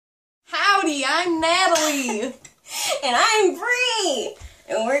Howdy, I'm Natalie. And I'm Bree.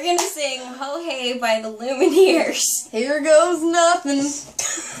 And we're gonna sing Ho Hey by the Lumineers. Here goes nothing.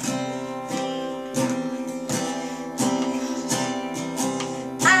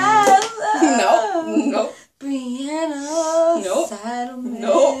 Nope. Brianna. Nope. Saddleman.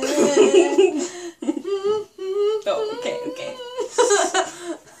 Nope. Oh, okay.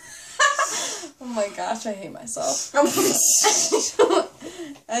 Oh my gosh, I hate myself.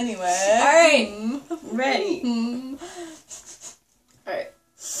 Anyway. Alright. Ready. Alright.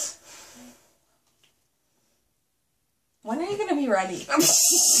 When are you gonna be ready?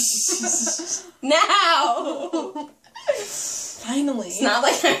 Now! Finally. It's not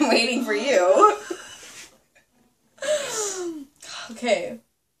like I'm waiting for you. Okay.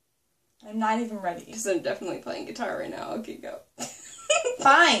 I'm not even ready. Because I'm definitely playing guitar right now. Okay, go.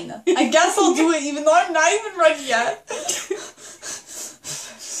 Fine. I guess I'll do it even though I'm not even ready yet.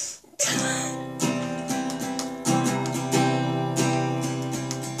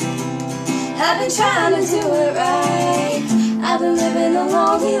 I've been trying to do it right. I've been living a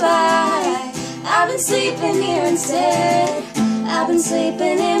lonely life. I've been sleeping here instead. I've been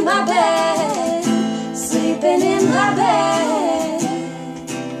sleeping in my bed. Sleeping in my bed.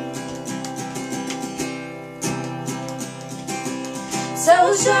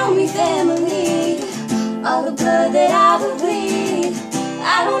 So show me family, all the blood that I will bleed.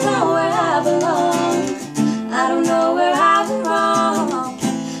 I don't know where I belong. I don't know where I've been wrong.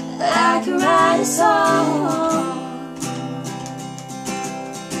 But I could write a song.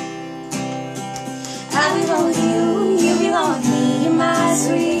 I belong with you, you belong with me, you're my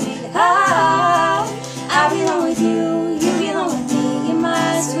sweetheart. I belong with you, you belong with me, you're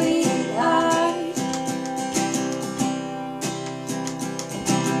my sweetheart.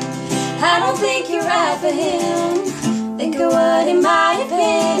 I don't think you're right for him. Think of what it might have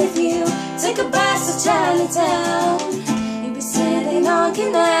been if you took a bus to Chinatown. You'd be sitting on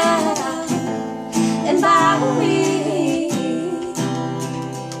Canal and Bowery.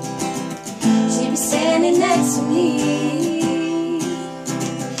 She'd be standing next to me.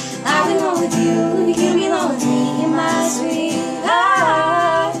 I belong with you, you belong with me, you're my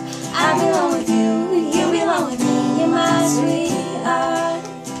sweetheart. I belong with you, you belong with me, you're my sweetheart.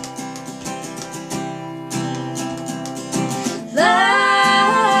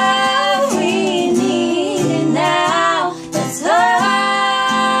 Love, we need it now. Let's hope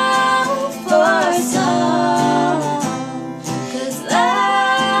for a song. 'Cause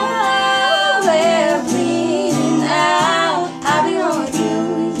love, we're bleeding out. I belong with you,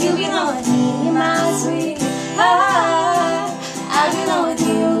 you belong with me, you're my sweetheart. I belong with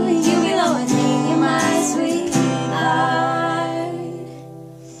you, you belong with me, you're my sweetheart.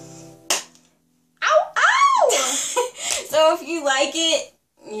 Ow! So if you like it,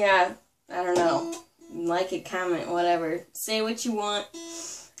 yeah, I don't know. Like it, comment, whatever. Say what you want.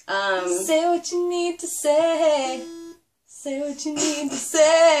 Say what you need to say. Say what you need to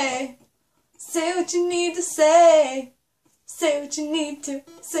say. Say what you need to say. Say what you need to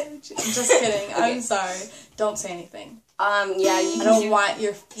say. What you... Just kidding. Okay. I'm sorry. Don't say anything. Yeah, you I can don't want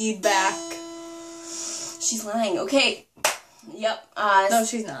your feedback. She's lying. Okay. Yep. No,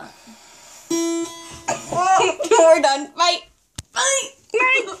 she's not. We're done. Bye. Bye.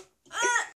 Bye.